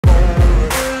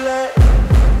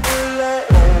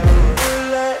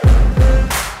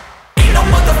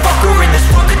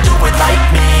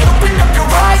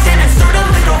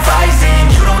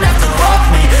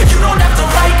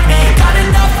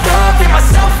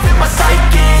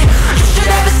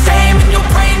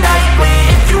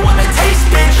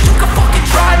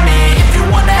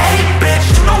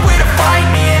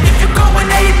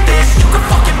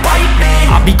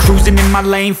my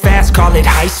lane fast, call it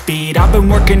high speed. I've been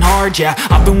working hard, yeah,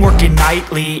 I've been working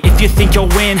nightly. If you think you'll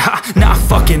win, ha, not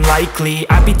fucking likely.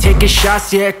 I be taking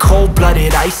shots, yeah,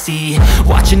 cold-blooded, icy.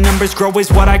 Watching numbers grow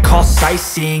is what I call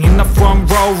sightseeing. In the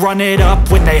front row, run it up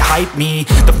when they hype me.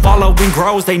 The following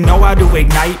grows, they know how to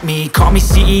ignite me. Call me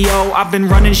CEO, I've been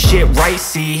running shit right,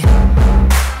 see.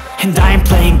 And I ain't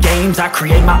playing games, I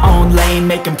create my own lane,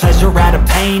 making pleasure out of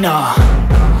pain,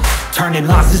 turning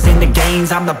losses into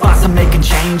gains. I'm the boss, I'm making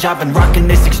change. I've been rocking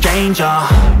this exchange,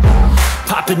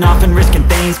 popping off and risking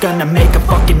things. Gonna make a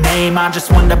fucking name, I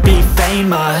just wanna be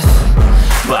famous.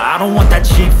 But I don't want that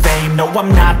cheap fame, no, I'm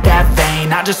not that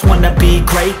vain. I just wanna be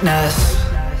greatness.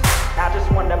 I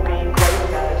just wanna be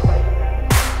greatness.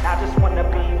 I just wanna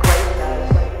be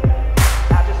greatness.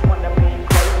 I just wanna be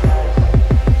greatness.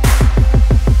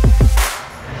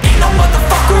 Ain't no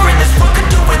motherfucker in this world could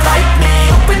do it like me.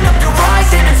 Open up your eyes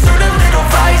and insert a little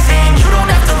rising. You don't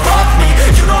have to love me,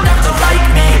 you don't have to like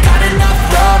me. Got enough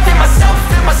love in myself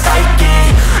and my psyche.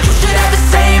 You should have the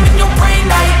same in your brain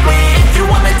nightly. If you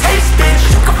wanna taste, bitch,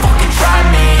 you can fucking try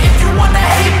me. If you wanna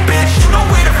hate, bitch, you know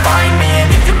where to find me.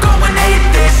 And if you go and hate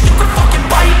this, you can fucking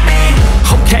bite me.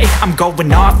 Okay, I'm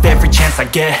going off every chance I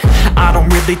get. I don't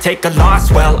really take a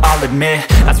loss, well, I'll admit.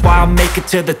 That's why I'll make it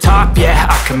to the top, yeah,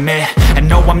 I commit. And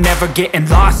no, I'm never getting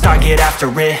lost, I get after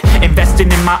it.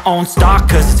 Investing in my own stock,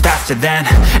 cause it's faster than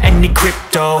any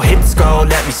crypto hits go,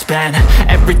 let me spend.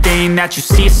 Everything that you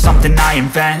see is something I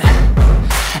invent.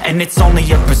 And it's only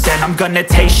a percent. I'm gonna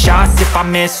take shots. If I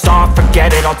miss all,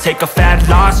 forget it. I'll take a fat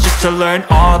loss just to learn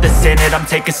all that's in it. I'm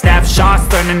taking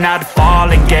snapshots, learning how to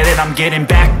fall and get it. I'm getting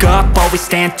back up, always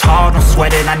stand tall, don't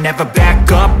sweat it. I never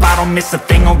back up, I don't miss a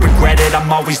thing or regret it.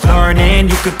 I'm always learning,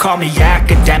 you could call me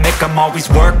academic. I'm always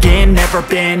working, never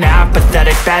been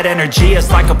apathetic. Bad energy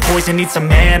is like a poison, needs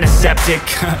some antiseptic.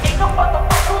 Ain't no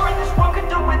motherfucker in this world could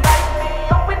do it like me.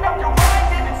 Open up your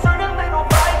eyes and insert a little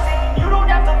rising. You don't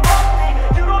have to love me,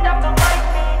 you don't have to like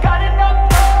me. Got enough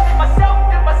love in myself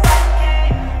and my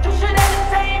psyche. You should have the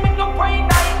same in your brain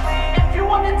nightly. If you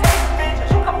wanna taste, bitch,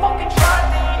 you can fucking try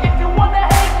me. If you wanna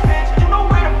hate, bitch, you know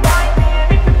where to find me. And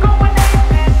if you go and hate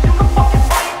this, you can fucking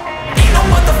fight me. Ain't no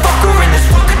motherfucker in this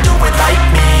world could do it like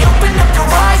me. Open up your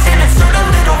eyes and insert a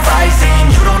little rising.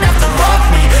 You don't have to love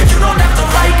me, you don't have to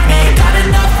like me. Got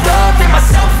enough love in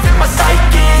myself and my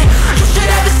psyche. You should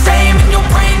have the same in your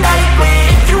brain nightly.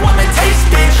 If you wanna taste,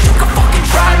 bitch, you can fucking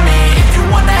try me. If you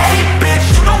wanna hate, bitch,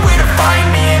 you know where to find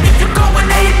me. And if you go and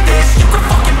hate this, you can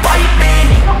fucking bite me.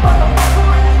 Ain't no motherfucker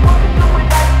in this world could do it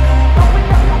like me. Open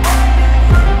up your eyes and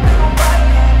insert a little rising. You don't have to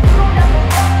love me, you don't have to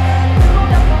like me. Got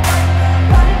enough love in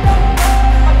myself.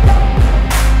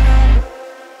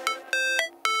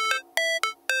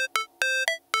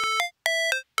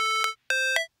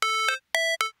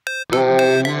 How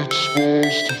it's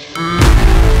supposed to feel.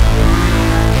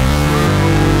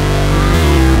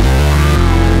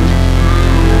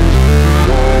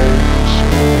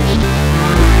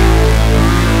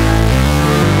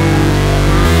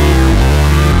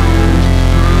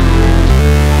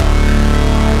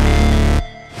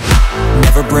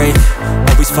 Never break,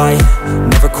 always fight,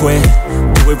 never quit,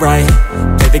 do it right,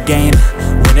 play the game,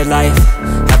 win it life,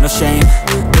 have no shame,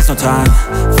 there's no time,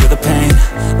 feel the pain,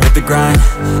 live the grind,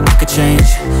 I could change,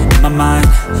 in my mind,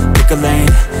 pick a lane,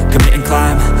 commit and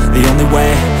climb, the only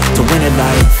way to win it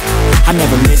life. I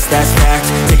never miss, that's fact,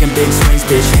 taking big swings,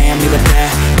 bitch, hand me the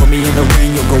bat, put me in the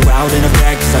ring, you'll go out in a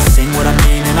bag, cause I sing what I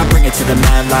mean and I bring it to the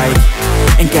mad light.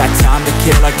 Ain't got time to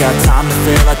kill, I got time to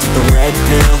feel, I took the red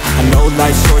pill, I know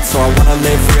life's short so I wanna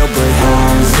live real, but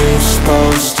how's it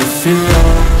supposed to feel?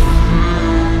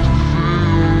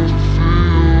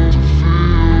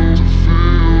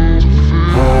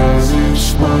 How's it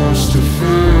supposed to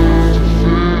feel?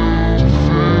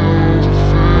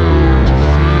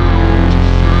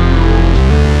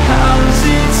 How's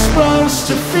it supposed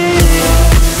to feel?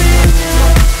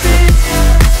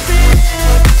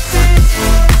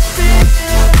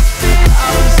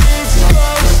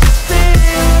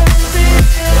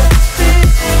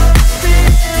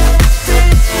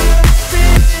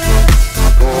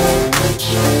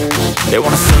 They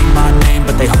wanna sing my name,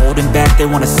 but they holding back. They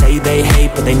wanna say they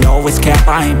hate, but they know it's cap.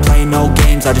 I ain't play no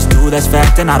games, I just do that's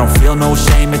fact. And I don't feel no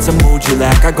shame, it's a mood you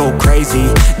lack. I go crazy,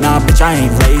 nah bitch I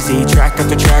ain't lazy. Track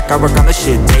after track, I work on this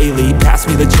shit daily. Pass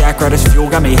me the jack, right as fuel,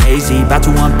 got me hazy. About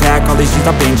to unpack all these things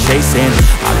I've been chasing.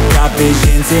 I've got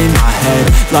visions in my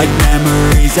head, like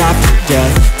memories after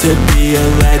death. To be a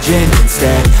legend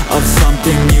instead of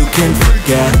something you can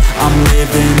forget. I'm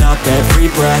living up every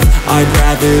breath, I'd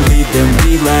rather lead than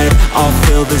be led. I'll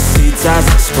fill the seats as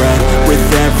I spread with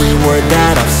every word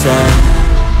that I've said.